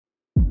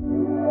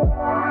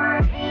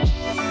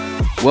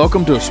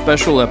Welcome to a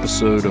special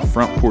episode of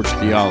Front Porch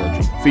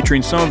Theology,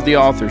 featuring some of the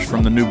authors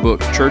from the new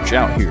book, Church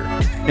Out Here,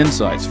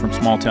 Insights from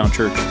Small Town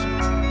Churches.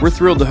 We're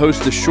thrilled to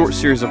host this short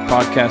series of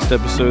podcast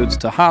episodes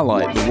to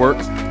highlight the work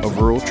of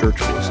rural church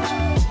voices.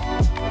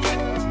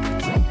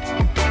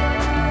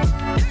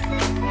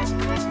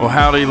 Well,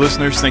 howdy,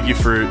 listeners. Thank you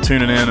for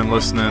tuning in and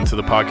listening to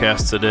the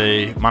podcast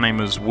today. My name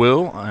is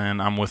Will,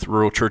 and I'm with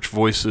Rural Church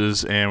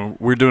Voices, and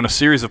we're doing a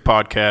series of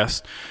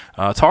podcasts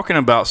talking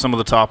about some of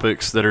the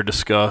topics that are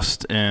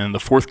discussed in the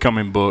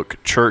forthcoming book,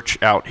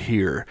 Church Out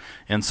Here,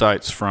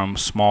 Insights from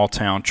Small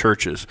Town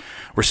Churches.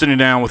 We're sitting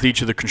down with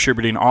each of the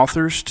contributing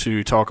authors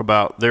to talk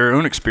about their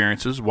own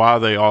experiences, why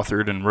they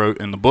authored and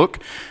wrote in the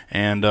book,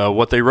 and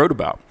what they wrote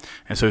about.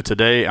 And so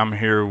today I'm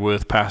here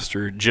with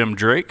Pastor Jim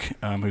Drake,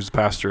 who's the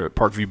pastor at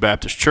Parkview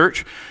Baptist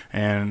Church,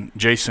 and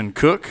Jason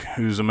Cook,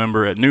 who's a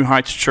member at New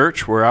Heights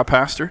Church, where I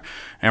pastor.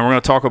 And we're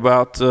going to talk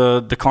about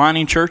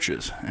declining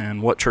churches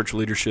and what church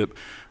leadership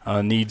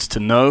needs to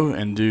know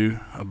and do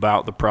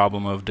about the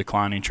problem of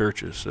declining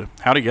churches. So,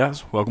 howdy,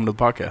 guys. Welcome to the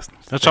podcast.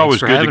 That's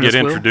always good to get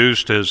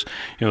introduced as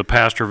the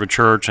pastor of a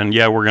church, and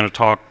we're going to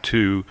talk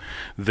to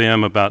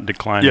them about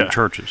declining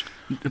churches.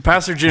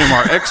 Pastor Jim,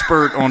 our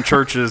expert on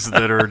churches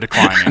that are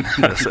declining.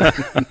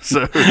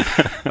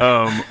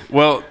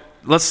 Well,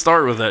 let's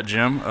start with that,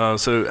 Jim.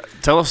 So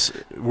tell us,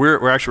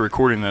 we're actually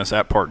recording this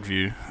at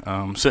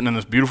Parkview, sitting in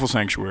this beautiful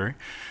sanctuary.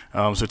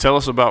 So tell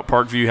us about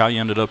Parkview, how you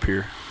ended up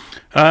here.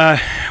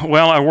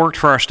 Well, I worked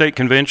for our state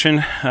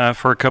convention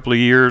for a couple of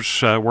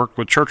years. Worked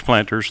with church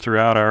planters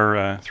throughout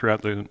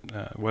the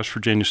West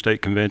Virginia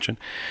State Convention,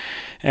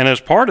 and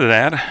as part of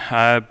that,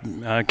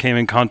 I came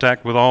in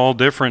contact with all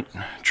different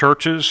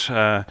churches.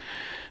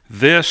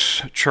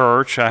 This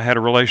church, I had a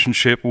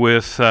relationship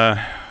with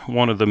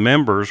one of the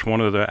members.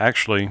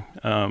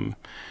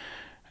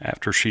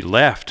 After she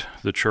left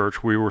the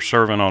church, we were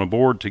serving on a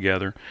board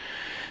together,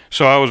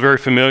 so I was very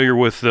familiar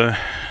with the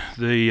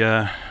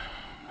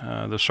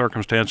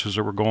circumstances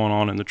that were going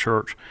on in the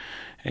church.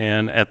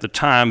 And at the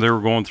time, they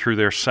were going through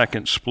their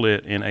second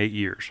split in 8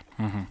 years.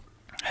 Mm-hmm.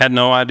 Had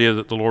no idea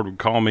that the Lord would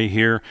call me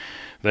here.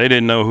 They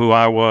didn't know who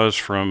I was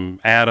from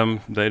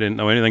Adam. They didn't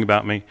know anything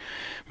about me.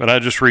 But I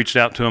just reached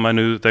out to them. I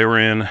knew that they were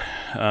in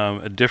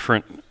a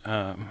different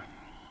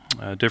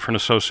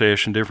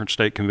association, different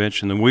state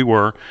convention than we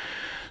were.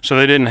 So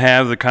they didn't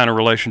have the kind of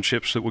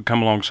relationships that would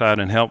come alongside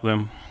and help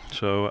them.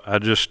 So I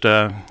just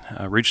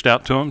reached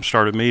out to them,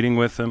 started meeting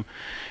with them,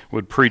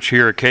 would preach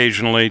here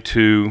occasionally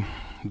to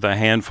the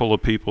handful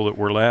of people that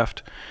were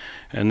left,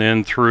 and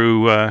then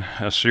through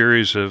a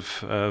series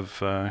of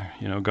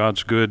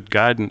God's good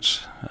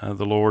guidance,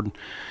 the Lord,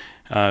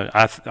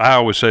 I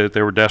always say that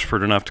they were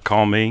desperate enough to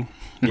call me,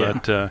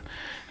 but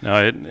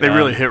they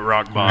really hit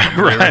rock bottom.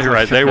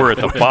 right. They were at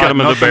the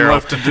bottom of the barrel.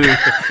 Left to do.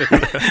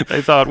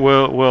 They thought,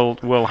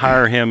 we'll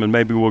hire him and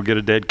maybe we'll get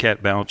a dead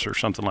cat bounce or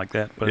something like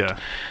that.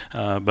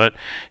 But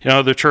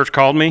the church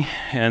called me,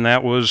 and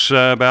that was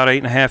about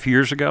 8.5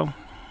 years ago,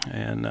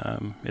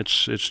 and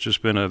it's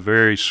just been a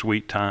very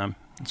sweet time.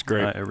 It's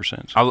great ever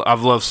since.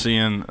 I've loved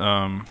seeing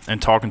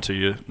and talking to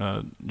you,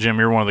 Jim.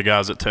 You're one of the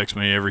guys that texts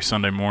me every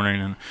Sunday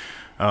morning and.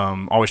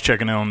 Always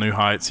checking in on New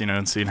Heights,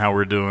 and seeing how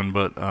we're doing.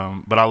 But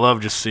I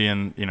love just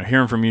seeing,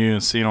 hearing from you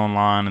and seeing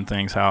online and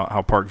things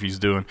how Parkview's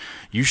doing.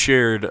 You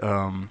shared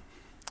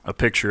a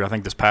picture, I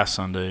think this past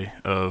Sunday,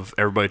 of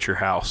everybody at your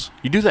house.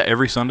 You do that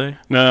every Sunday?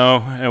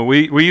 No,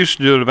 we used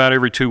to do it about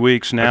every 2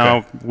 weeks.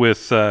 Now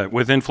with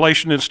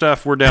inflation and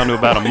stuff, we're down to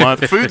about a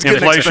month. Food's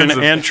inflation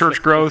expensive. And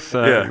church growth.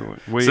 So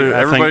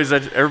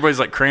everybody's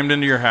like crammed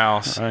into your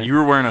house. Right. You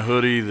were wearing a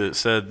hoodie that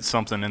said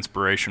something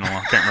inspirational.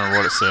 I can't remember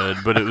what it said,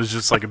 but it was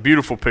just like a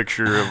beautiful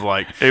picture of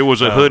like. It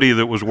was a hoodie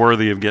that was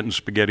worthy of getting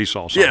spaghetti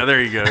sauce on. Yeah, there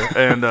you go.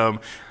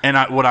 And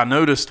what I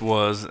noticed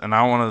was, and I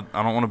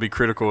don't want to be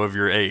critical of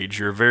your age.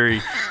 You're a very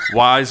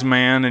wise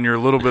man, and you're a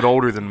little bit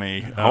older than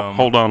me.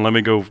 Hold on, let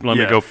me go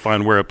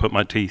find where I put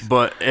my teeth.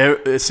 But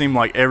it seemed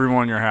like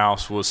everyone in your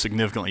house was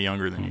significantly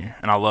younger than you,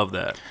 and I love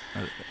that.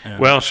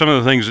 Well, some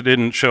of the things that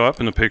didn't show up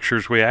in the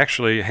pictures, we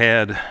actually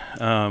had,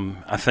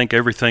 I think,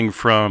 everything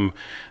from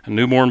a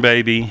newborn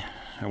baby,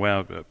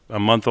 a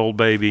month-old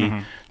baby,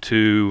 mm-hmm.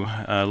 to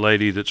a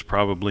lady that's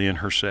probably in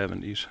her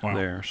 70s. Wow.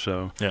 There.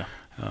 So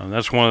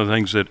that's one of the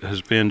things that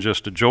has been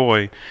just a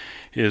joy,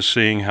 is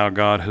seeing how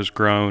God has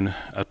grown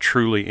a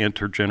truly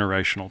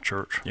intergenerational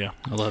church. Yeah,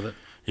 I love it.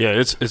 Yeah,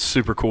 it's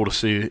super cool to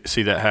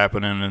see that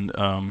happening,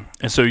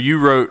 and so you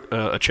wrote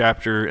a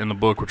chapter in the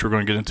book, which we're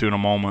going to get into in a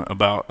moment,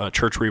 about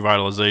church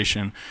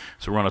revitalization.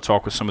 So we're going to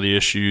talk with some of the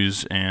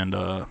issues and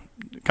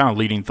kind of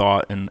leading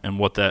thought and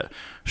what that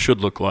should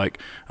look like.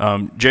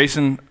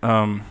 Jason,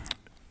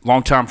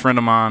 longtime friend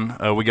of mine.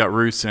 We got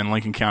roots in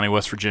Lincoln County,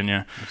 West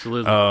Virginia.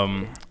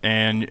 Absolutely.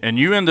 And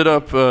you ended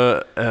up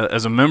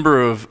as a member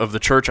of the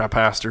church I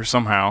pastor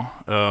somehow.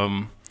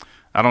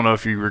 I don't know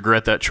if you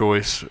regret that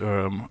choice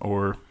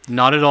or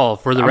not at all.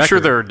 For the record, I'm sure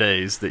there are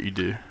days that you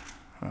do.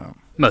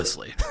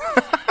 Mostly.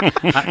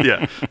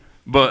 Yeah.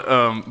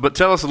 But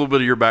tell us a little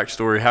bit of your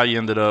backstory, how you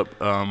ended up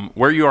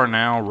where you are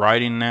now,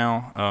 writing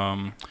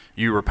now.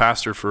 You were a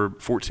pastor for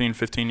 14,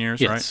 15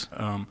 years, yes.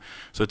 Right?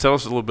 So tell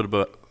us a little bit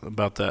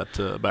about that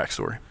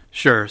backstory.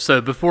 Sure.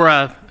 So before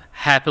I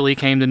happily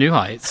came to New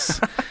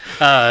Heights,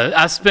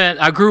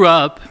 I grew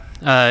up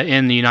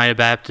in the United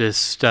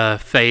Baptist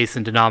faith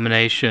and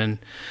denomination.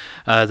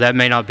 That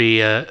may not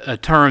be a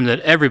term that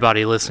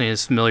everybody listening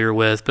is familiar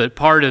with, but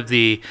part of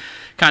the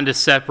kind of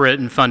separate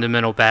and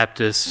fundamental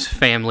Baptist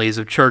families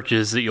of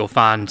churches that you'll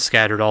find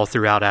scattered all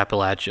throughout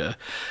Appalachia.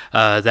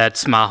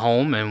 That's my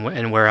home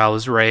and where I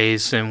was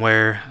raised and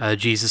where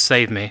Jesus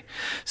saved me.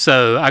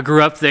 So I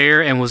grew up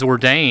there and was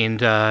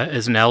ordained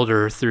as an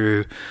elder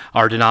through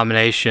our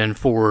denomination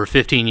for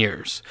 15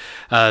 years.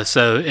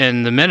 So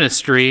in the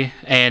ministry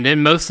and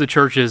in most of the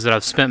churches that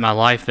I've spent my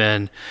life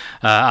in,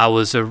 I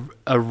was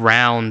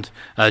around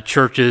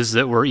churches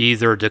that were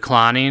either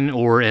declining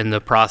or in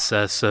the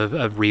process of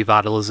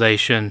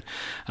revitalization.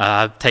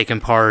 I've taken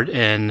part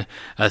in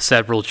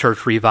several church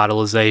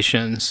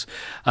revitalizations.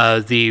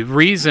 The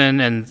reason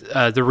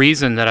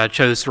that I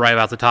chose to write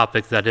about the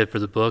topic that I did for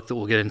the book, that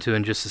we'll get into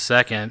in just a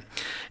second,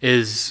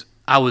 is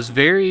I was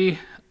very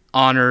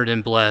honored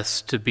and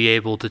blessed to be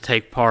able to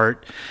take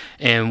part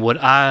in what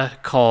I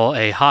call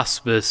a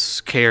hospice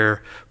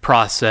care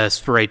process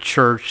for a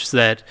church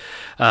that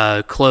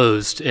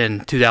closed in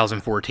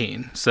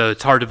 2014. So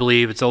it's hard to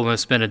believe it's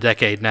almost been a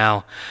decade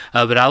now,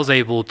 but I was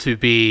able to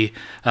be,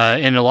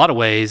 in a lot of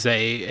ways,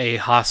 a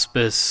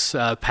hospice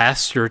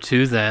pastor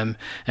to them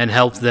and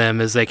help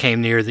them as they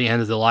came near the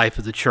end of the life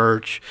of the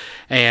church.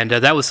 And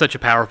that was such a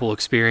powerful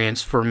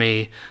experience for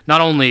me,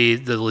 not only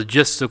the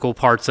logistical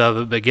parts of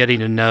it, but getting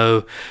to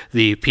know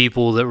the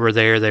people that were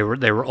there. They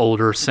were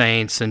older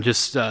saints, and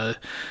just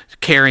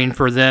caring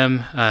for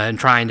them and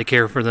trying to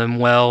care for them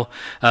well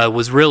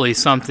was really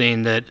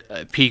something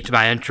that piqued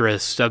my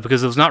interest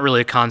because it was not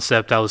really a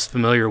concept I was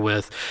familiar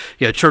with.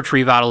 Church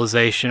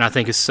revitalization, I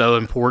think, is so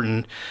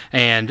important,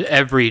 and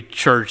every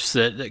church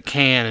that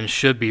can and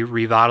should be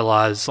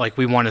revitalized, like,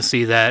 we want to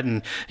see that,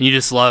 and you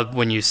just love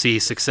when you see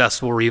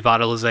successful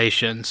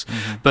revitalizations.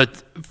 Mm-hmm.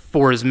 But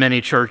for as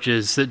many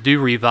churches that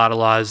do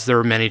revitalize, there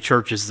are many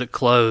churches that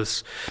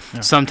close.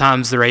 Yeah.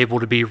 Sometimes they're able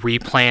to be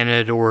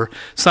replanted or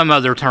some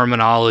other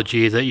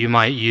terminology that you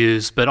might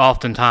use, but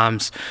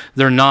oftentimes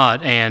they're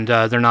not, and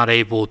they're not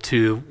able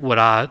to, what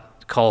I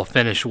call,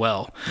 finish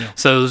well. Yeah.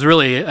 So it was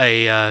really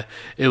a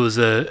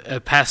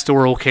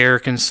pastoral care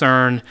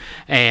concern,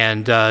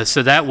 and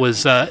so that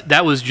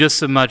was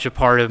just as much a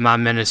part of my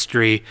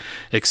ministry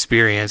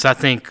experience. I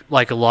think,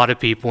 like a lot of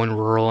people in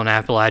rural and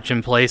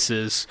Appalachian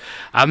places,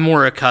 I'm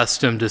more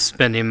accustomed to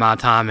spending my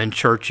time in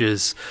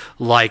churches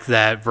like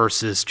that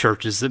versus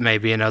churches that may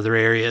be in other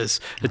areas.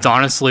 Mm-hmm. It's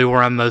honestly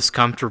where I'm most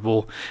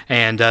comfortable,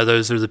 and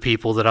those are the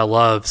people that I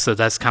love. So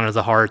that's kind of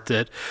the heart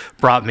that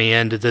brought me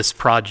into this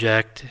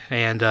project,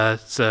 and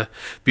it's a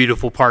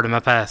beautiful part of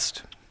my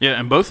past. Yeah,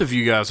 and both of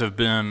you guys have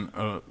been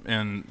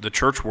in the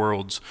church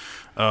worlds,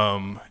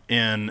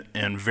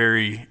 in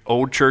very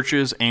old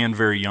churches and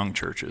very young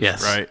churches.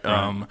 Yes,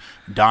 right?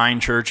 Dying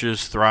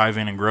churches,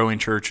 thriving and growing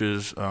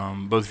churches.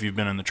 Both of you have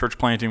been in the church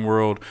planting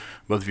world.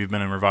 Both of you have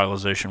been in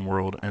revitalization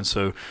world, and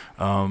so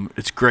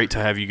it's great to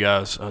have you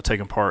guys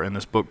taking part in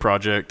this book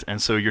project.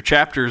 And so your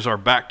chapters are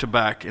back to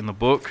back in the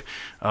book.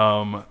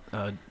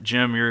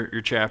 Jim,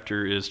 your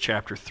chapter is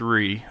chapter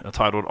 3,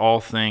 titled "All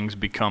Things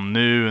Become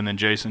New," and then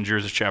Jason's,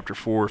 yours is chapter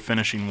 4,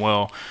 "Finishing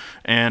Well."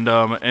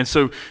 And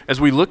so as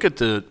we look at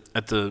the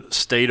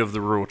state of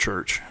the rural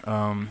church,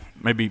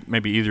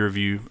 maybe either of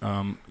you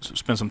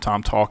spend some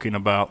time talking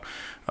about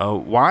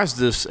why is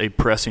this a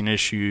pressing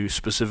issue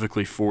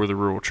specifically for the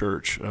rural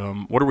church?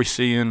 What are we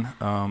seeing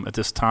at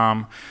this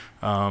time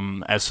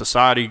as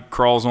society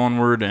crawls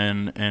onward,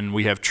 and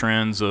we have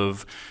trends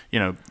of,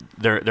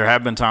 there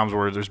have been times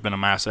where there's been a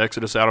mass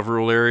exodus out of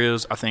rural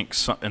areas. I think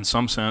in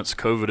some sense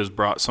COVID has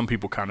brought some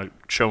people kind of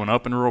showing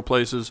up in rural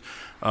places.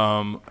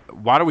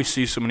 Why do we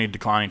see so many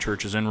declining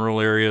churches in rural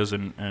areas,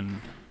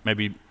 and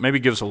maybe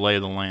give us a lay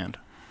of the land?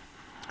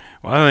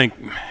 Well, I think,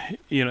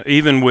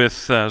 even with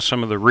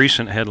some of the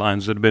recent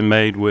headlines that have been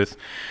made with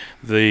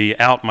the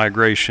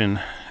out-migration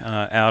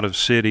out of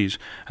cities,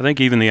 I think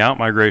even the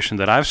out-migration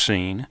that I've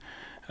seen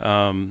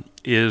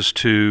is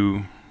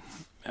to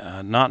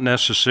not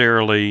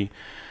necessarily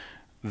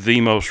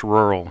the most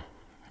rural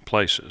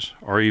places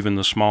or even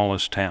the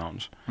smallest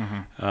towns.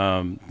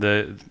 Mm-hmm.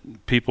 The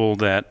people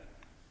that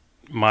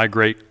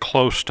migrate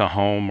close to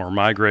home or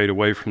migrate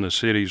away from the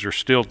cities are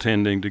still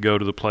tending to go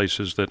to the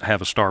places that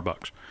have a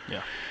Starbucks.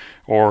 Yeah.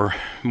 Or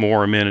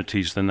more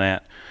amenities than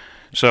that.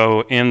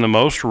 So in the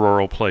most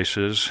rural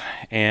places,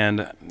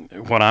 and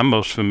what I'm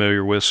most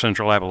familiar with,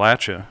 Central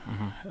Appalachia,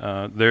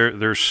 mm-hmm.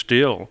 There's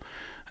still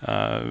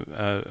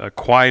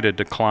quite a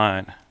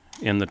decline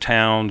in the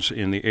towns,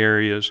 in the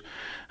areas.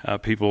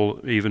 people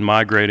even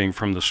migrating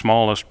from the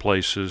smallest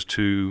places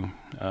to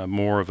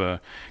more of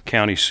a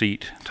county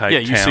seat type town. Yeah,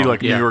 you see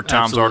like a New York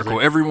Times absolutely.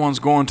 article, everyone's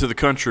going to the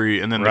country,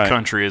 and then the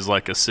country is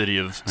like a city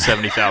of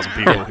 70,000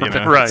 people.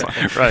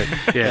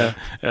 Right. Yeah.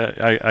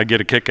 I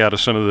get a kick out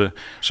of some of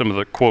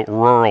the quote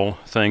rural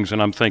things,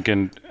 and I'm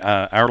thinking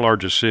our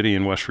largest city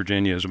in West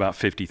Virginia is about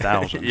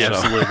 50,000. Yeah,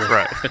 absolutely.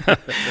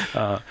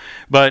 Right.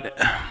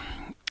 But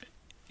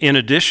in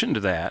addition to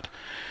that,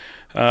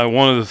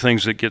 one of the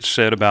things that gets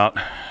said about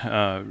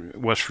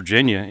West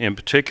Virginia in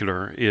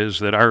particular is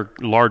that our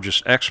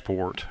largest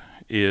export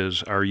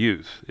is our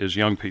youth, is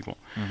young people.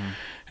 Mm-hmm.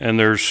 And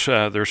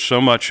there's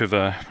so much of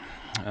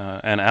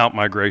an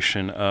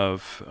out-migration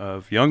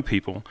of young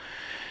people,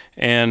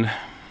 and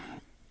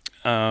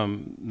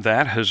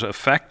that has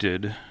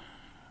affected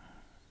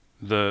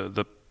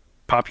the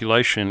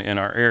population in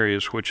our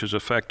areas, which has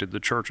affected the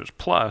churches.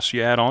 Plus,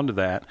 you add on to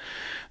that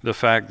the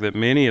fact that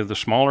many of the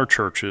smaller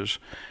churches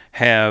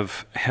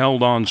have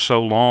held on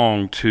so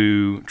long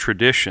to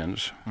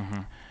traditions.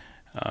 Mm-hmm.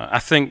 I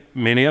think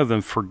many of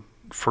them for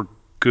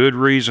good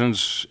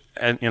reasons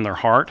in their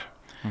heart,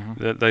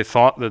 mm-hmm. that they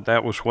thought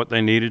that was what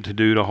they needed to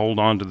do to hold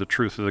on to the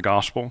truth of the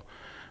gospel,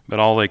 but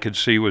all they could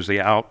see was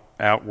the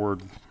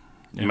outward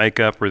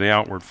makeup or the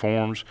outward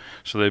forms,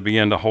 so they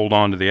began to hold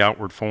on to the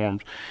outward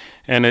forms.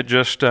 And it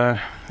just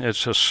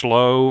it's a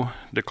slow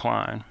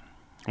decline.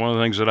 One of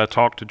the things that I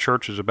talk to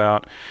churches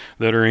about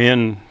that are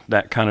in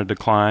that kind of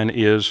decline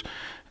is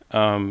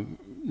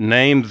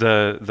name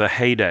the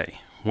heyday.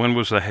 When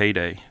was the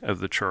heyday of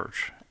the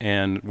church?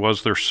 And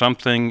was there some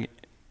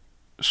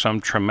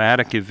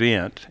traumatic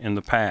event in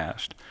the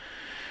past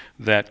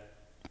that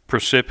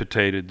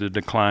precipitated the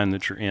decline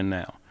that you're in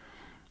now?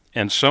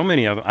 And so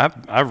many of them,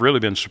 I've really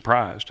been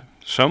surprised.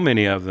 So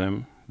many of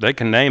them, they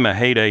can name a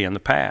heyday in the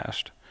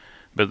past,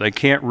 but they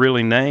can't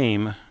really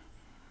name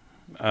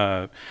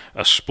a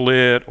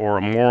split or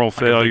a moral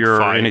failure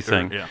or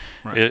anything.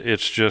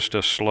 It's just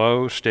a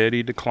slow,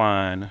 steady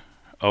decline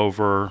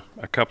over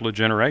a couple of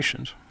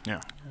generations.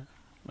 Yeah.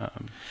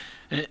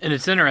 And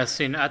it's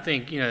interesting. I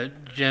think,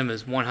 Jim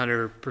is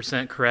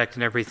 100% correct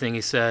in everything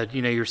he said.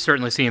 You're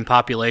certainly seeing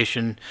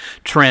population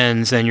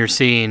trends, and you're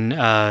seeing,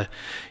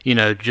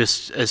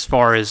 just as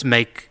far as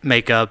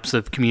makeups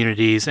of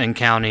communities and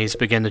counties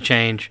begin to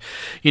change.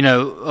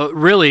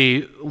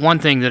 Really, one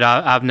thing that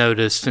I've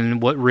noticed,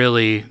 and what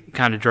really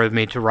kind of drove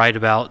me to write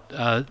about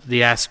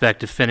the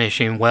aspect of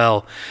finishing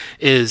well,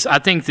 is I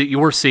think that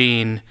you're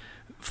seeing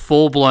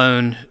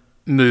full-blown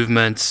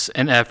movements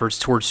and efforts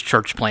towards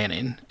church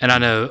planning, and I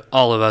know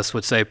all of us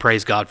would say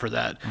praise God for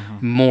that.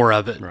 Mm-hmm. More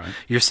of it. Right.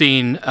 You're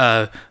seeing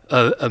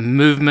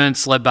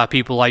movements led by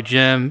people like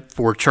Jim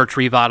for church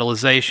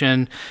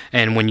revitalization,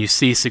 and when you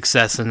see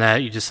success in that,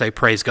 you just say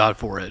praise God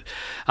for it.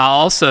 I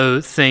also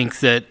think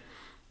that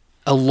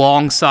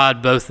alongside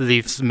both of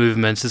these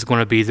movements is going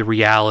to be the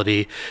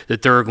reality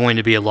that there are going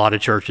to be a lot of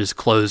churches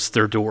close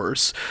their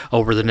doors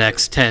over the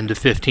next 10 to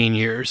 15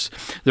 years.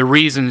 The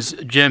reasons,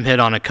 Jim hit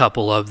on a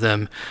couple of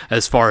them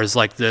as far as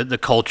like the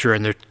culture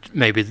and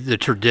maybe the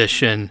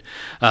tradition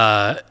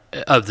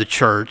of the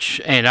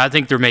church, and I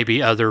think there may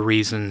be other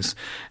reasons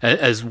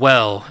as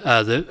well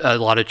that a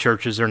lot of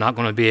churches are not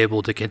going to be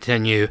able to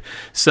continue.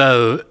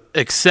 So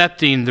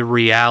accepting the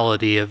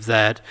reality of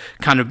that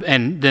kind of,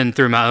 and then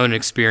through my own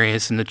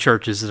experience in the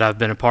churches that I've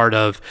been a part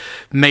of,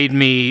 made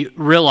me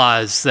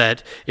realize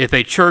that if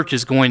a church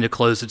is going to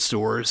close its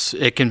doors,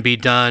 it can be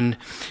done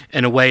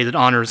in a way that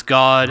honors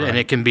God, right, and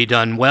it can be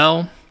done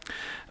well,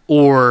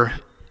 or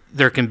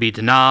there can be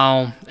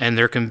denial, and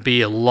there can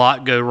be a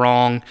lot go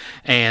wrong,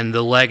 and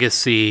the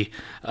legacy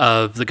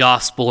of the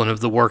gospel and of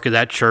the work of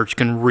that church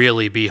can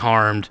really be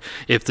harmed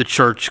if the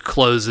church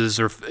closes,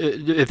 or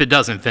if it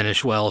doesn't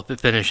finish well, if it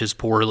finishes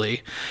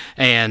poorly.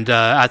 And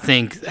I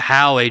think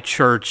how a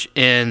church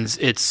ends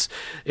its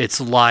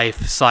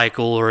life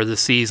cycle or the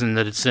season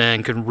that it's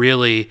in can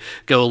really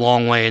go a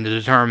long way into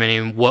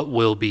determining what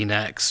will be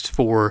next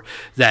for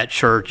that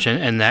church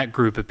and that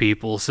group of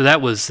people. So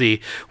that was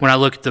when I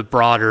look at the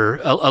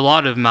broader, a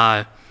lot of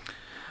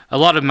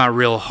my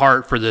real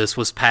heart for this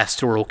was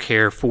pastoral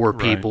care for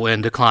people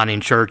in declining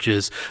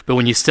churches. But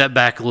when you step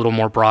back a little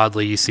more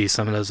broadly, you see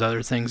some of those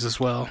other things as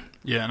well.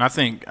 Yeah, and I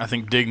think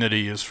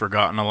dignity is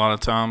forgotten a lot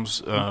of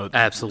times.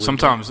 Absolutely.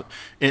 Sometimes,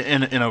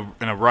 in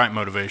a right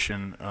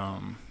motivation,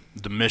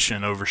 the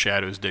mission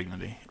overshadows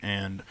dignity,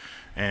 and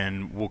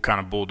we'll kind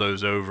of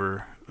bulldoze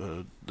over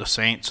the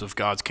saints of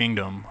God's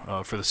kingdom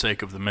for the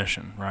sake of the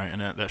mission, right?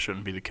 And that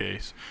shouldn't be the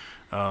case.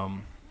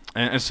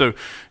 And so,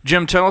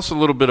 Jim, tell us a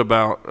little bit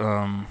about.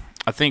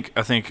 I think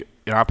I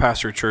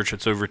pastor a church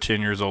that's over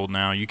 10 years old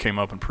now. You came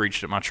up and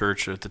preached at my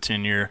church at the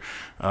 10-year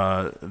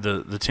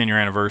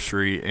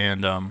anniversary,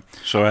 and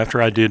so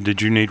after I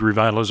did you need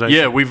revitalization?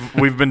 Yeah,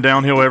 we've been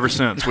downhill ever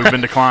since. We've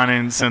been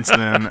declining since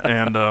then,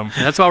 and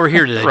that's why we're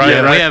here today. Right,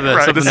 yeah, right, we have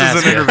right. So this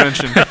is an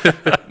intervention.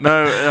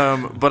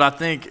 No, but I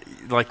think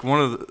like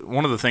one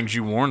of the things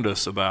you warned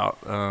us about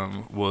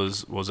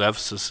was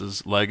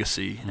Ephesus's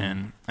legacy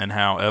and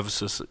how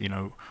Ephesus,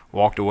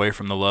 walked away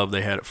from the love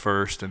they had at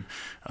first, and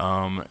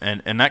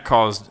that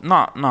caused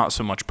not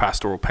so much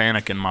pastoral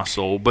panic in my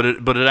soul, but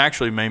it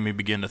actually made me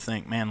begin to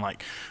think, man,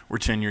 like we're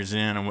 10 years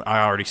in, and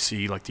I already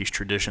see like these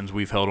traditions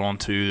we've held on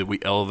to, that we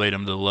elevate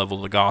them to the level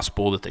of the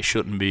gospel that they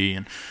shouldn't be,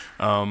 and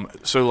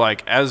so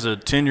like as a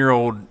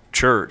 10-year-old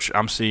church,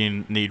 I'm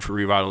seeing need for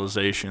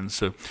revitalization.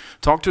 So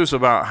talk to us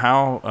about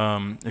how,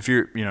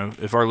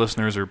 if our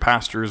listeners are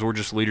pastors or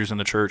just leaders in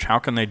the church, how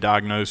can they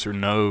diagnose or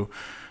know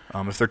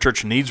if their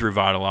church needs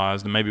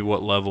revitalized, and maybe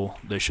what level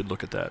they should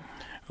look at that?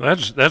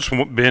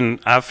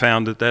 I've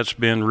found that's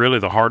been really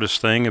the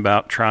hardest thing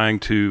about trying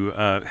to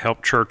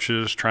help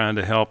churches, trying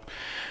to help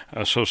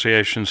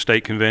associations,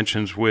 state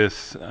conventions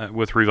with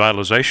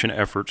revitalization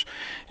efforts,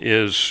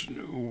 is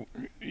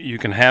you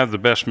can have the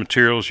best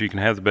materials, you can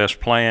have the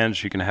best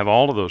plans, you can have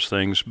all of those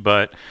things,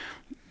 but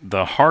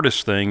the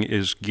hardest thing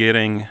is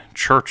getting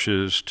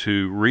churches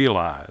to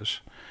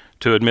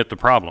admit the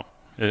problem.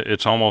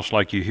 It's almost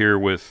like you hear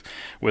with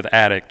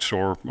addicts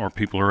or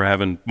people who are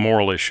having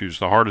moral issues.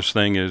 The hardest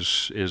thing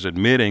is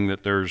admitting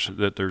that there's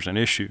an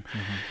issue.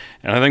 Mm-hmm.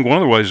 And I think one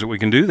of the ways that we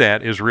can do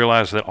that is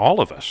realize that all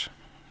of us,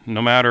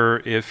 no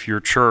matter if your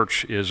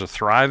church is a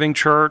thriving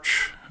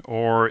church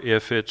or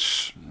if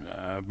it's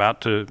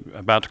about to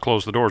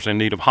close the doors in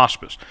need of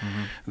hospice,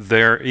 mm-hmm.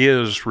 there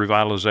is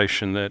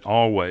revitalization that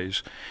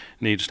always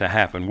needs to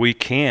happen. We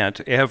can't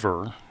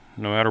ever,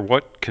 no matter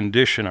what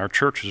condition our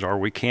churches are,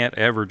 we can't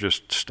ever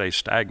just stay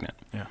stagnant.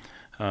 Yeah.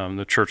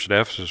 The church at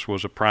Ephesus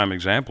was a prime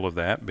example of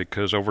that,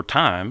 because over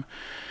time,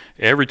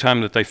 every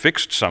time that they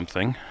fixed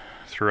something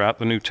throughout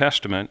the New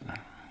Testament,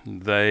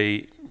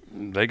 they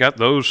got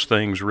those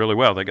things really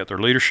well. They got their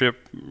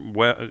leadership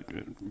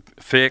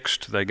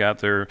fixed. They got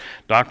their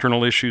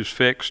doctrinal issues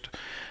fixed.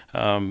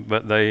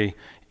 But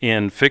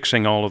in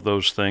fixing all of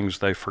those things,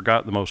 they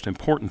forgot the most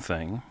important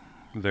thing,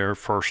 their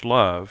first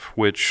love,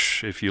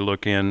 which if you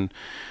look in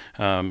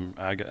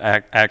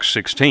Acts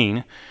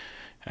 16,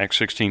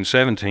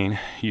 17,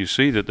 you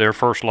see that their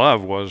first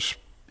love was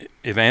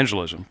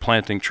evangelism,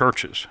 planting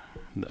churches,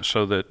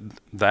 so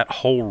that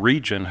whole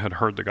region had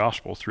heard the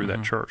gospel through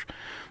mm-hmm. that church.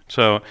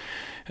 So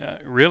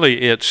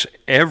really it's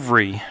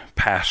every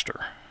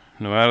pastor,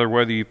 no matter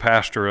whether you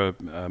pastor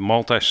a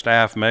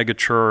multi-staff mega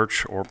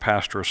church or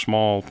pastor a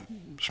small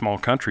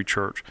country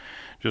church,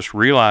 just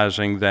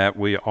realizing that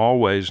we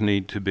always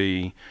need to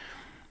be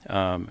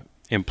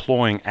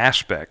employing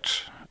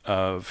aspects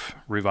of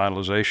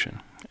revitalization.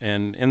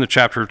 And in the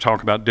chapter,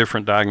 talk about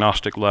different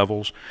diagnostic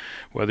levels,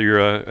 whether you're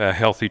a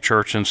healthy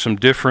church, and some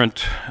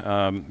different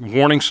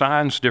warning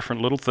signs,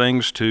 different little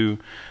things to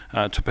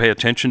pay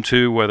attention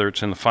to, whether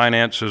it's in the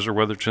finances or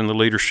whether it's in the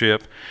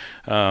leadership,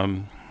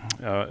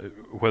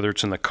 whether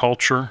it's in the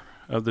culture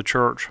of the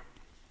church.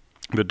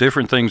 But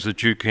different things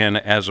that you can,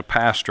 as a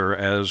pastor,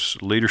 as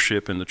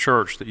leadership in the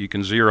church, that you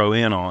can zero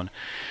in on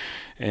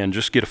and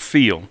just get a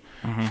feel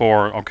mm-hmm.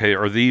 for, okay,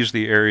 are these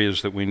the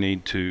areas that we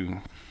need to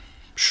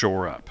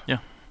shore up? Yeah.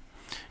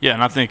 Yeah,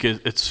 and I think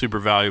it's super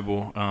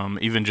valuable,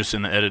 even just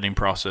in the editing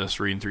process,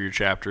 reading through your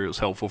chapter. It was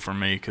helpful for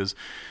me because,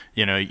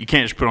 you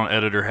can't just put on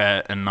editor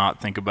hat and not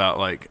think about,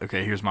 like,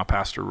 okay, here's my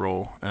pastor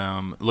role.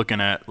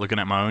 Looking at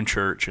my own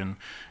church and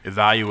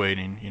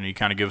evaluating, you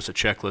kind of give us a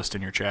checklist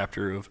in your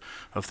chapter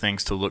of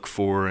things to look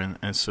for,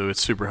 and so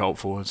it's super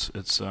helpful.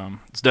 It's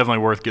definitely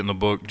worth getting the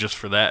book just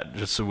for that,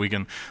 just so we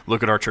can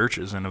look at our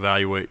churches and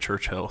evaluate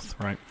church health,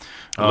 right?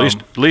 At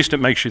least it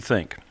makes you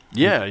think.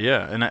 Yeah,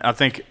 and I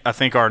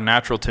think our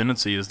natural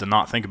tendency is to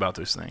not think about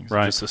those things.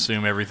 Right. Just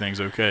assume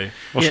everything's okay.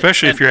 Well,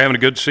 especially if you're having a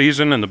good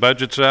season and the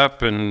budget's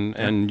up,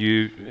 and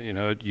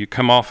you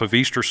come off of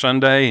Easter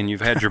Sunday and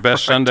you've had your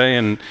best right. Sunday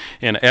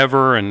in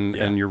ever,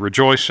 and you're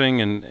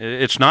rejoicing, and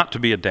it's not to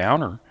be a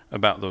downer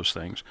about those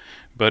things,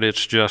 but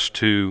it's just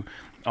to,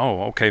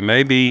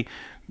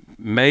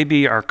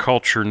 maybe our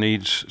culture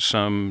needs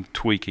some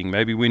tweaking.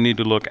 Maybe we need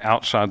to look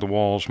outside the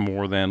walls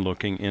more than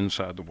looking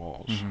inside the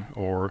walls. Mm-hmm.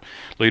 Or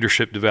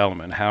leadership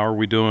development. How are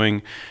we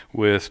doing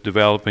with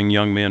developing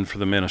young men for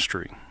the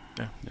ministry?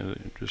 Yeah.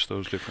 Just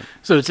those different.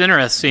 So it's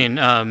interesting.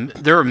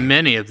 There are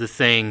many of the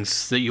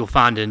things that you'll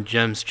find in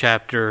Jim's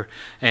chapter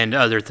and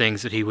other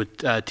things that he would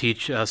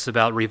teach us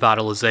about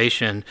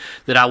revitalization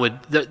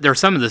that they're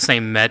some of the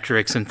same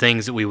metrics and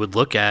things that we would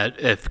look at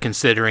if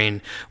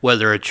considering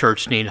whether a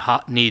church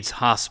needs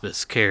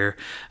hospice care.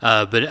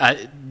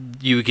 But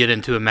you get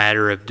into a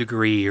matter of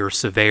degree or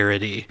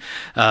severity.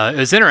 It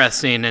was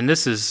interesting, and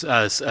this is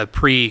a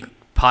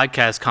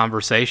podcast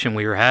conversation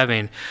we were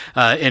having,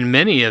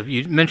 and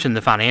you mentioned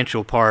the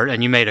financial part,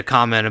 and you made a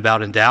comment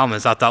about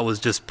endowments I thought was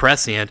just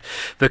prescient,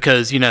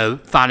 because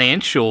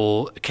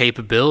financial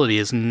capability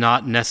is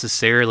not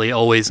necessarily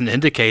always an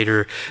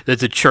indicator that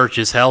the church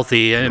is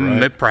healthy, and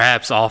right.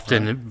 perhaps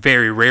often right.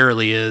 very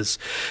rarely is.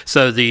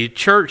 So the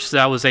church that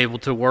I was able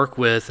to work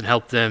with and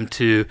help them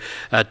to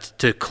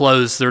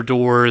close their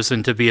doors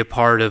and to be a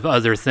part of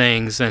other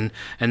things, and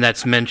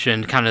that's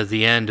mentioned, kind of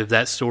the end of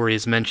that story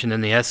is mentioned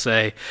in the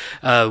essay.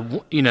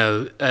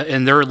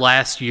 in their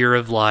last year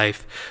of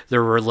life,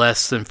 there were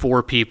less than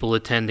 4 people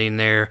attending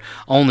there.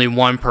 Only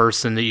one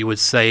person that you would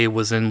say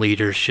was in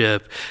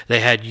leadership. They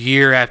had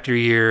year after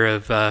year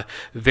of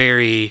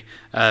very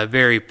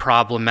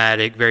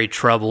problematic, very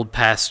troubled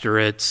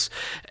pastorates,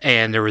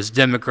 and there was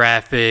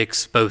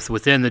demographics both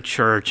within the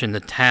church and the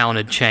town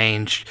had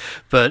changed.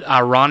 But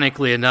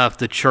ironically enough,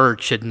 the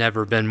church had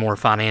never been more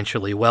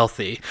financially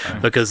wealthy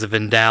because of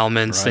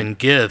endowments and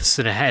gifts,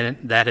 and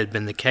that had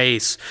been the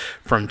case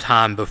from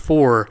time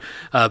before.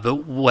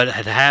 But what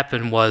had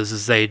happened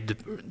was they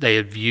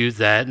had viewed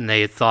that and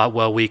they had thought,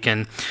 well, we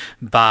can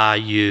buy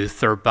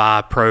youth or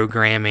buy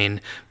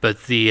programming,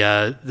 but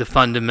the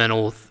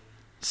fundamental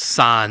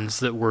signs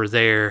that were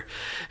there.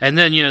 And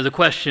then, the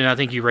question, I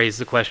think you raised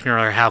the question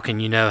earlier, how can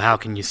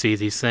you see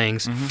these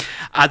things?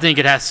 I think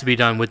it has to be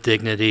done with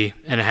dignity,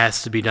 and it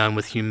has to be done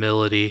with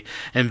humility,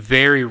 and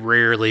very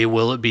rarely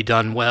will it be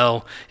done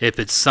well if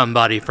it's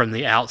somebody from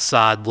the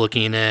outside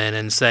looking in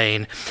and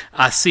saying,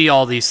 I see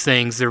all these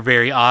things, they're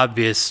very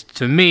obvious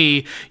to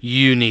me,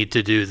 you need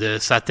to do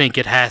this. I think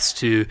it has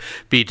to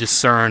be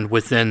discerned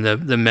within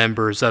the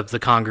members of the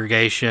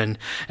congregation,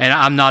 and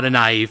I'm not a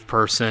naive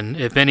person.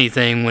 If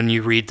anything, when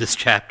you read this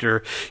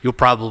chapter, you'll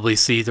probably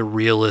see the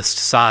realist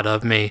side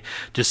of me,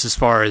 just as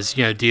far as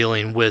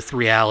dealing with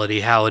reality,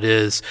 how it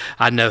is.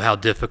 I know how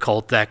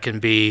difficult that can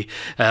be,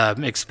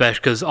 especially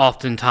because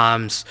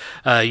oftentimes,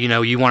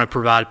 you want to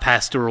provide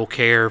pastoral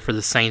care for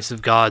the saints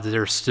of God that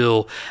are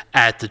still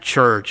at the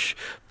church.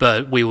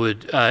 But we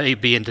would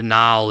be in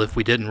denial if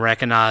we didn't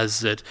recognize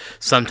that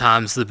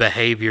sometimes the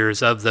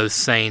behaviors of those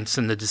saints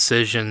and the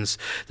decisions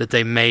that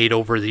they made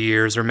over the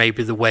years, or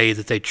maybe the way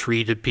that they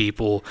treated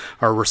people,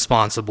 are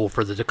responsible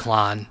for the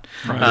decline.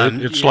 Right.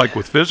 It's like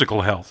with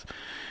physical health.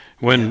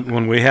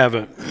 When we have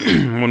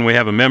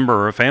a member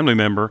or a family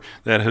member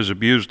that has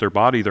abused their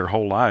body their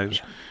whole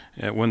lives,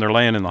 when they're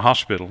laying in the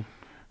hospital,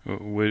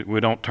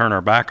 we don't turn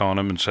our back on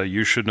them and say,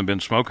 you shouldn't have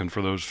been smoking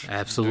for those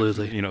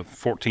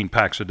 14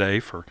 packs a day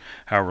for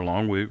however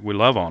long. We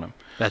love on them.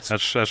 That's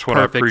what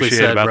I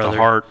appreciate about brother. The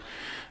heart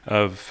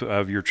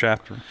of your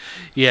chapter.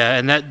 Yeah,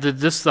 and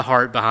the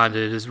heart behind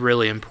it is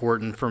really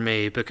important for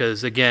me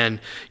because, again,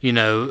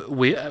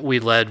 we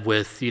led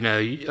with,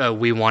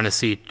 we want to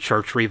see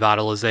church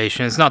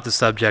revitalization. It's not the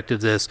subject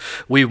of this.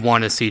 We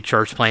want to see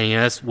church planting.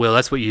 And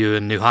that's what you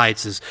in New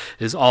Heights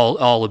is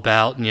all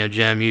about.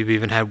 Jim, you've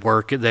even had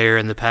work there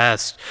in the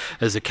past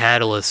as a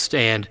catalyst,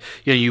 and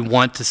you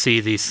want to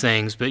see these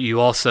things, but you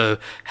also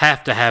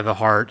have to have a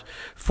heart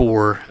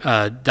for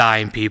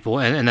dying people,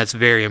 and that's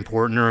very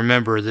important to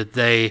remember that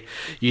they,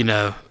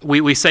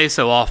 we say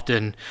so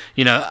often,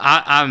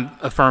 I'm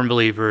a firm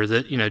believer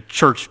that,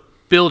 church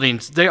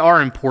buildings, they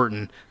are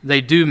important,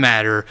 they do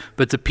matter,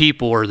 but the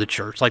people are the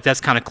church. Like,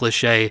 that's kind of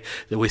cliche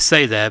that we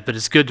say that, but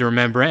it's good to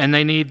remember, and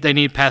they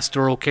need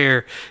pastoral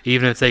care,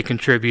 even if they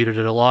contributed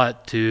a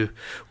lot to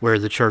where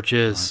the church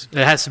is.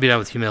 Right. It has to be done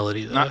with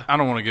humility, though. I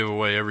don't want to give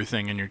away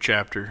everything in your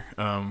chapter,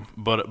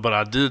 but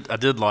I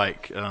did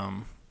like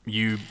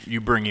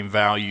you bringing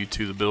value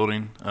to the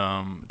building.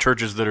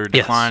 Churches that are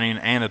declining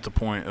and at the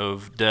point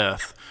of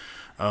death,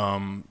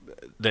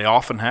 they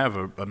often have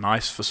a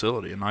nice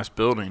facility, a nice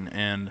building,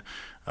 and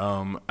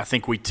I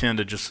think we tend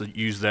to just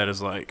use that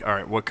as like, all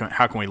right,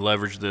 how can we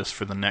leverage this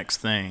for the next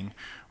thing,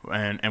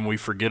 and we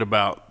forget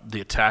about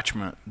the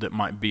attachment that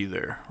might be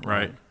there,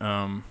 right?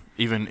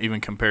 Even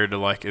compared to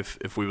like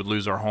if we would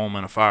lose our home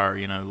in a fire,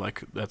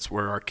 like that's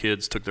where our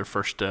kids took their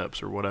first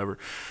steps or whatever.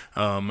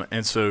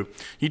 And so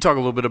you talk a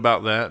little bit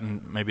about that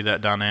and maybe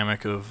that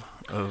dynamic of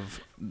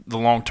the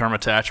long-term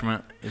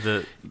attachment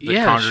that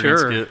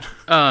congregants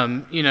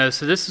get.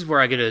 So this is where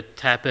I get to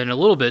tap in a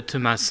little bit to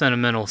my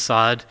sentimental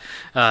side.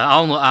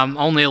 I'm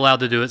only allowed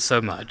to do it so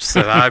much,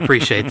 so I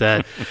appreciate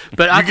that.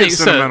 But I think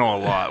sentimental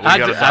a lot.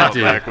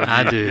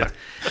 I do.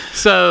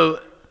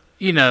 So,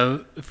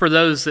 for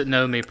those that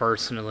know me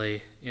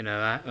personally,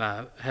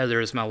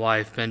 Heather is my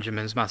wife,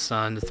 Benjamin's my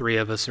son. The three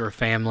of us are a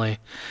family.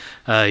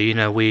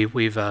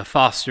 We've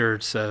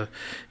fostered, so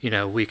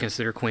we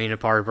consider Queen a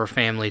part of our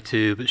family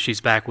too. But she's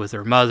back with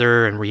her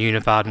mother, and we're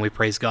unified, and we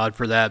praise God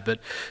for that. But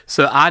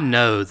so I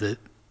know that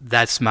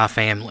that's my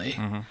family.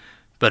 Mm-hmm.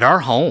 But our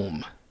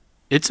home,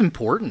 it's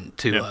important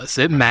to us.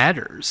 It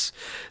matters.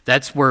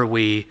 That's where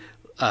we're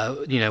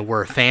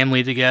a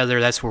family together.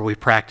 That's where we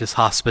practice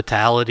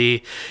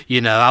hospitality.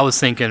 I was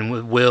thinking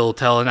with Will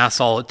telling, I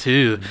saw it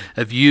too,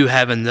 of you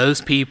having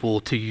those people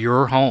to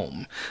your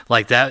home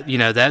like that.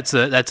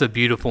 That's a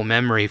beautiful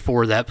memory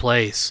for that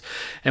place.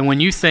 And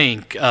when you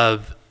think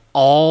of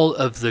all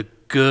of the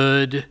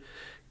good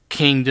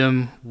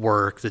kingdom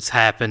work that's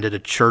happened at a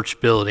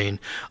church building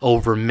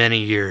over many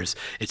years,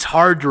 it's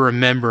hard to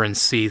remember and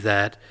see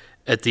that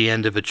at the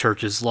end of a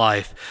church's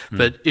life.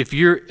 But if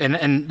you're,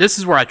 and this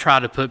is where I try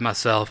to put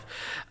myself,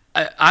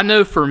 I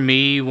know for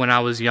me when I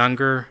was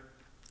younger,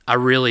 I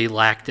really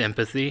lacked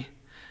empathy.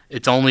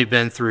 It's only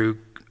been through,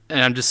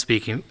 and I'm just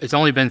speaking, it's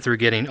only been through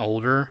getting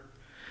older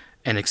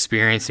and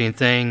experiencing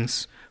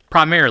things,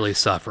 primarily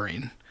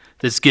suffering,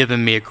 that's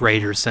given me a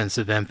greater sense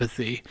of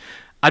empathy.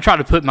 I try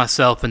to put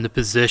myself in the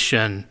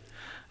position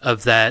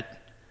of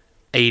that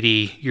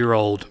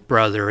 80-year-old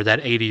brother or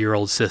that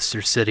 80-year-old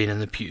sister sitting in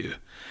the pew.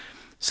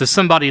 So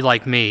somebody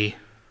like me,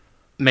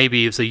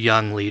 maybe as a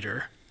young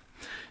leader,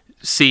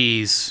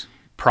 sees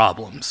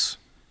problems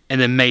and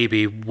then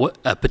maybe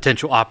a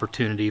potential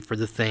opportunity for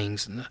the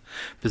things and the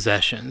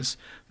possessions.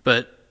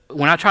 But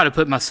when I try to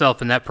put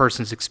myself in that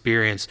person's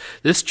experience,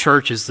 this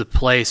church is the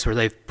place where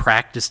they've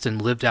practiced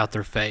and lived out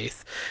their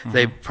faith.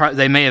 Mm-hmm.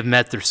 They may have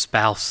met their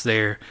spouse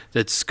there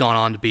that's gone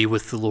on to be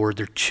with the Lord.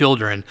 Their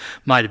children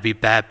might have been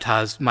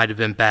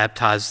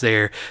baptized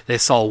there. They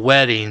saw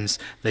weddings.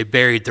 They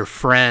buried their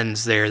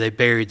friends there. They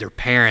buried their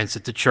parents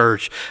at the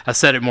church. I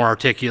said it more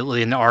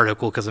articulately in the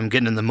article because I'm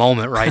getting in the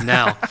moment right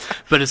now.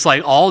 But it's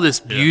like all this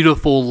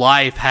beautiful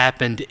life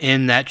happened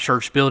in that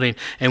church building,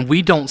 and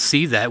we don't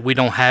see that. We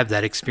don't have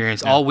that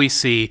experience. All we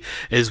see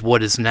is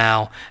what is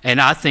now. And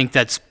I think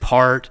that's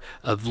part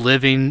of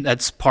living.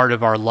 That's part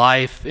of our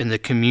life in the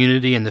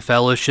community and the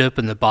fellowship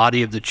and the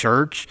body of the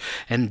church.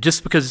 And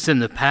just because it's in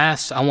the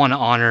past, I want to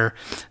honor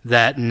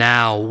that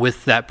now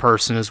with that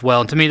person as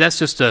well. And to me,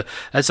 that's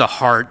a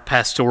heart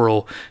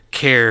pastoral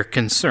care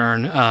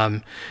concern.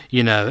 And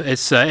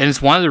it's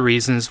one of the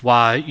reasons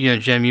why,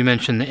 Jim, you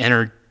mentioned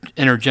the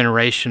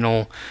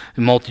intergenerational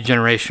and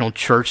multi-generational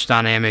church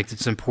dynamic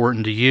that's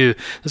important to you.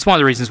 That's one of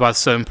the reasons why it's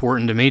so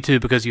important to me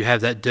too, because you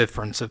have that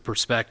difference of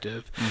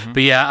perspective. Mm-hmm.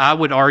 But yeah, I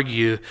would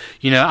argue,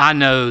 I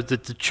know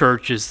that the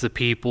church is the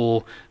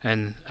people,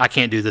 and I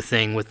can't do the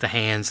thing with the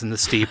hands and the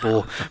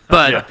steeple,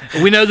 but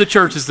we know the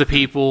church is the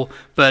people.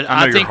 But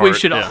I think we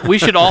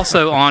should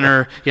also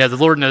honor, the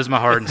Lord knows my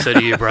heart, and so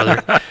do you,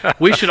 brother.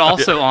 We should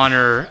also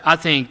honor, I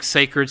think,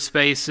 sacred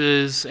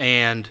spaces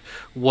and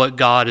what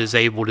God is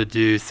able to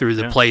do through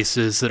the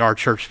places that our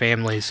church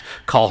families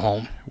call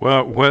home.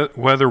 Well,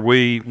 whether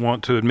we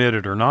want to admit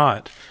it or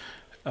not,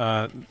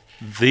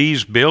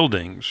 these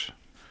buildings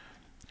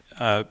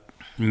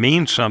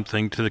mean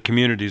something to the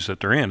communities that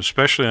they're in,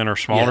 especially in our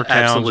smaller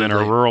towns and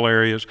our rural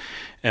areas.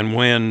 And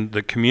when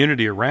the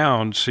community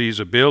around sees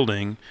a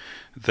building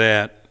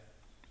that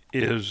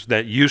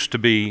used to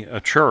be a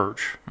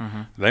church,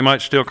 mm-hmm. they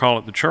might still call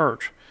it the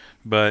church,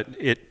 but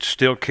it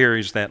still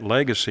carries that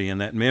legacy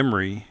and that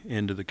memory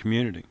into the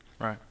community.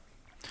 Right.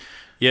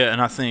 Yeah,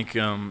 and I think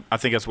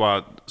that's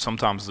why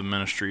sometimes the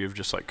ministry of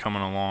just like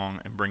coming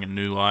along and bringing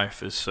new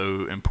life is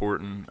so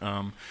important.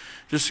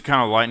 Just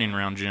kind of lightning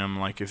round, Jim.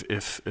 Like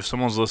if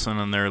someone's listening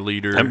and they're a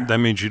leader, that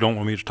means you don't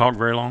want me to talk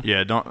very long.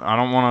 Yeah, I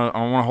don't want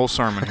a whole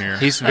sermon here.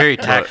 He's very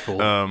tactful.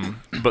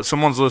 But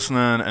someone's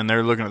listening and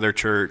they're looking at their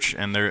church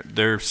and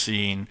they're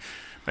seeing,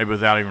 maybe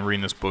without even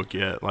reading this book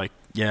yet, like,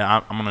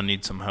 I'm gonna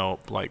need some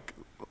help. Like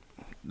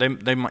they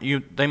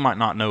might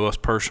not know us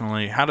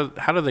personally. How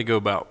do they go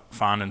about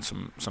finding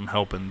some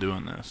help in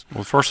doing this?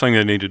 Well, the first thing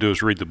they need to do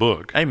is read the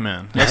book.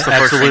 Amen. That's the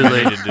first thing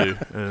they need to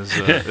do. Is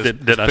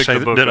did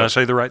I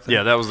say the right thing?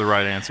 Yeah, that was the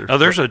right answer. Oh,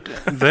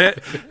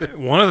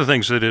 one of the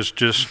things that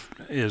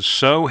is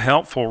so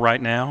helpful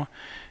right now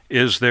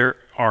is there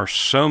are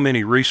so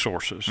many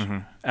resources mm-hmm.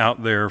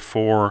 out there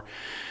for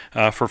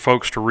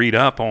folks to read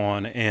up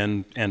on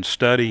and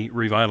study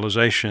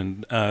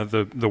revitalization.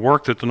 The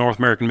work that the North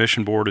American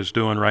Mission Board is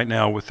doing right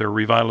now with their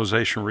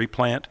revitalization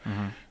replant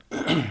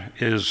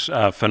mm-hmm. is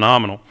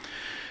phenomenal.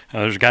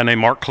 There's a guy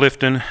named Mark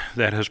Clifton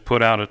that has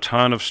put out a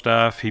ton of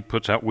stuff. He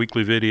puts out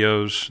weekly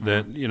videos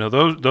mm-hmm.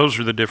 that, those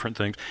are the different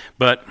things.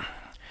 But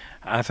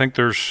I think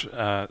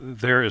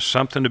there is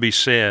something to be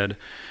said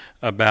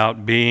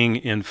about being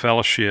in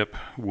fellowship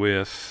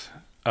with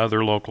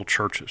other local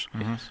churches,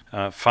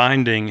 mm-hmm.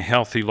 Finding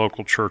healthy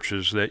local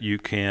churches that you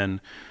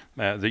can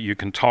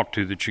talk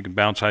to, that you can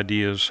bounce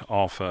ideas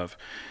off of,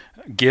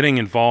 getting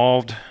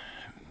involved,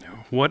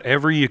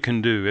 whatever you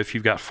can do. If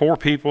you've got 4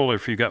 people, or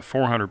if you've got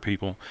 400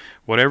 people,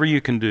 whatever you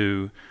can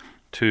do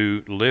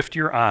to lift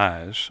your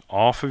eyes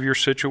off of your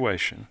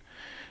situation,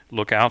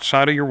 look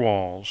outside of your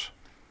walls,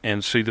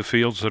 and see the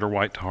fields that are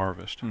white to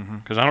harvest.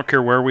 Because I don't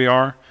care where we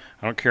are,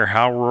 I don't care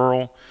how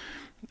rural,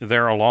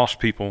 there are lost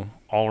people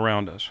all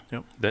around us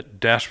that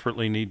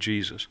desperately need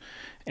Jesus.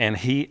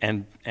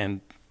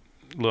 And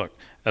look,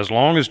 as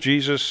long as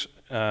Jesus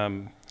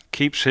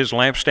keeps his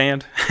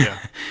lampstand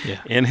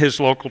in his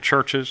local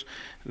churches,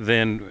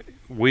 then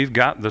we've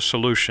got the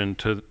solution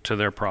to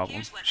their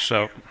problem.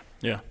 So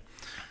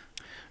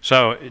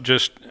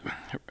just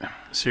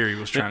Siri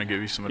was trying to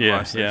give you some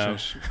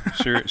advice.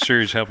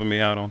 Siri's helping me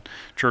out on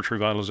church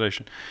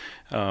revitalization.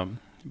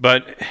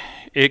 But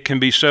it can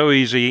be so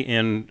easy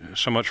in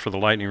so much for the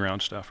lightning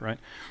round stuff, right?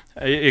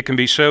 It can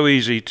be so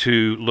easy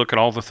to look at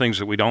all the things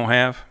that we don't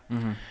have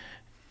mm-hmm.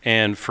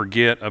 and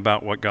forget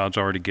about what God's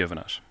already given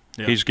us.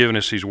 Yeah. He's given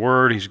us His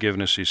Word. He's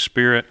given us His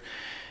Spirit.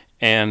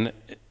 And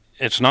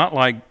it's not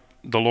like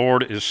the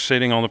Lord is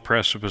sitting on the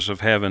precipice of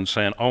heaven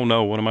saying, oh,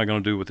 no, what am I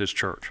going to do with this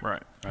church?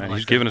 Right.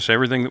 He's given us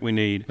everything that we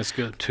need That's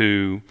good.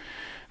 to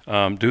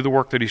do the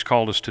work that He's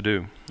called us to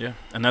do. Yeah,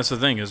 and that's the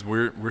thing is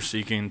we're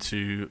seeking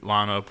to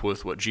line up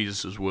with what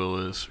Jesus' will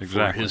is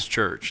for His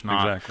church,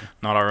 not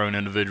our own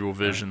individual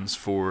visions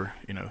for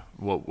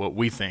what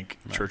we think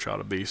church ought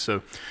to be.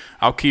 So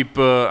I'll keep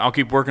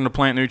working to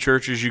plant new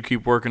churches. You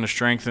keep working to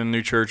strengthen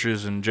new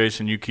churches, and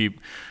Jason, you keep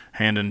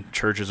handing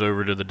churches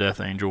over to the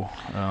death angel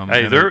in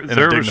a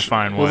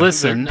dignifying way. Well,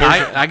 listen,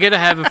 I get to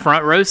have a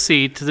front row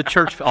seat to the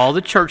church, all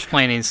the church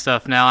planting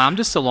stuff now. I'm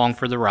just along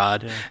for the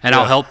ride, and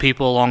I'll help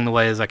people along the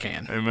way as I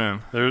can.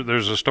 Amen.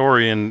 There's a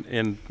story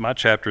in my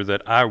chapter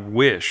that I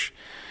wish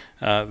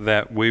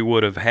that we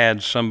would have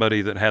had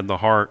somebody that had the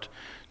heart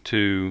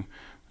to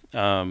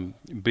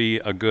be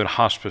a good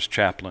hospice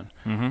chaplain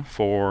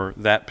for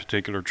that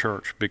particular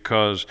church,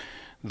 because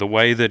the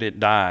way that it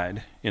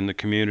died in the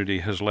community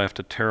has left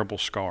a terrible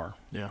scar.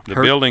 Yeah. The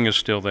building is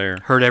still there.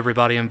 Hurt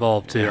everybody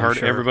involved, too. It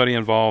hurt everybody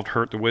involved,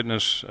 hurt the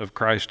witness of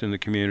Christ in the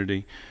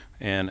community,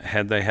 and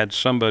had they had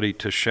somebody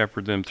to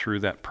shepherd them through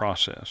that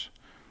process,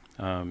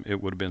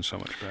 it would have been so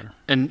much better.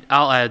 And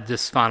I'll add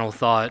this final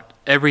thought.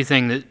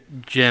 Everything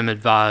that Jim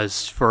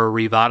advised for a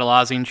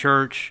revitalizing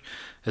church,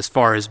 as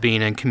far as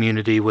being in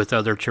community with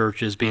other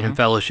churches, being in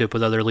fellowship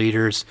with other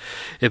leaders,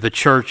 if a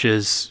church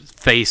is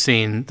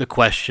facing the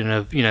question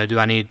of,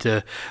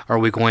 are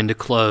we going to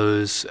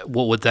close?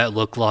 What would that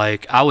look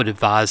like? I would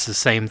advise the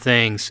same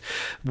things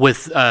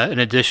with an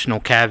additional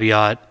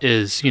caveat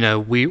is,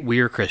 we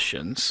are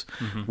Christians.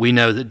 We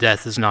know that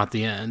death is not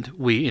the end.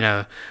 We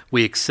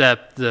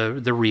accept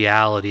the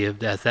reality of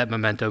death, that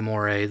memento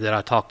mori that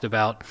I talked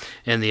about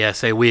in the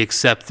essay. We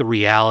accept the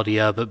reality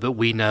of it, but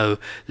we know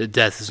that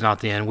death is not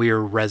the end. We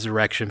are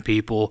resurrection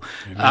people.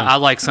 I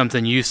like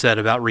something you said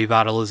about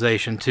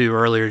revitalization too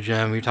earlier,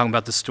 Jim. You were talking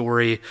about the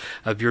story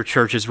of your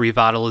church's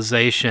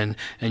revitalization,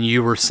 and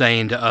you were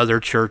saying to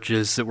other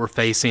churches that were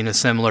facing a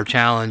similar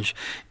challenge,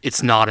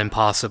 it's not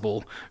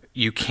impossible.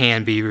 You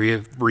can be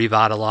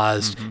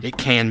revitalized. It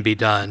can be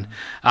done.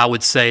 I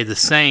would say the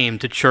same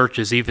to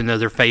churches, even though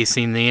they're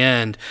facing the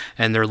end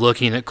and they're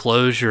looking at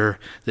closure,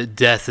 that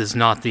death is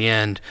not the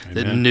end,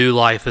 that new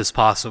life is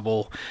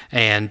possible.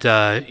 And,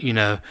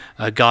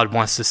 God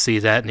wants to see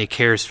that, and He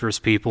cares for His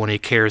people, and He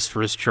cares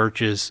for His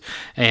churches.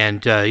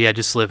 And,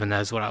 just live in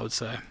that is what I would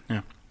say.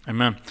 Yeah.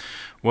 Amen.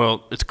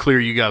 Well, it's clear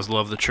you guys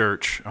love the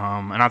church,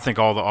 and I think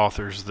all the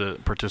authors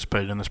that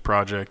participated in this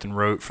project and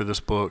wrote for this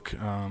book,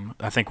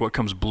 I think what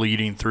comes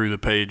bleeding through the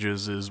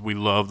pages is we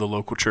love the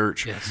local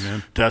church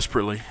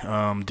desperately,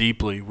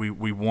 deeply.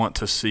 We want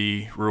to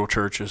see rural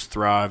churches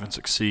thrive and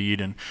succeed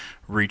and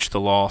reach the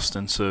lost,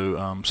 and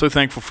so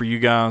thankful for you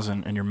guys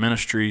and your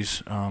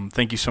ministries.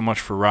 Thank you so much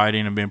for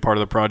writing and being part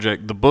of the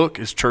project. The book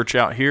is Church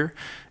Out Here,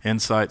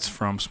 Insights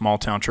from Small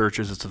Town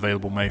Churches. It's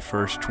available May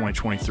 1st,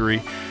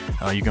 2023.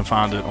 You can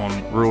find it on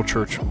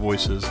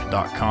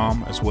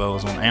ruralchurchvoices.com as well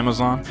as on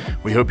Amazon.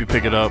 We hope you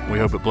pick it up. We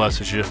hope it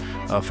blesses you.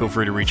 Feel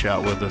free to reach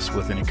out with us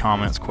with any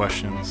comments,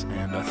 questions,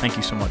 and thank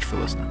you so much for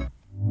listening.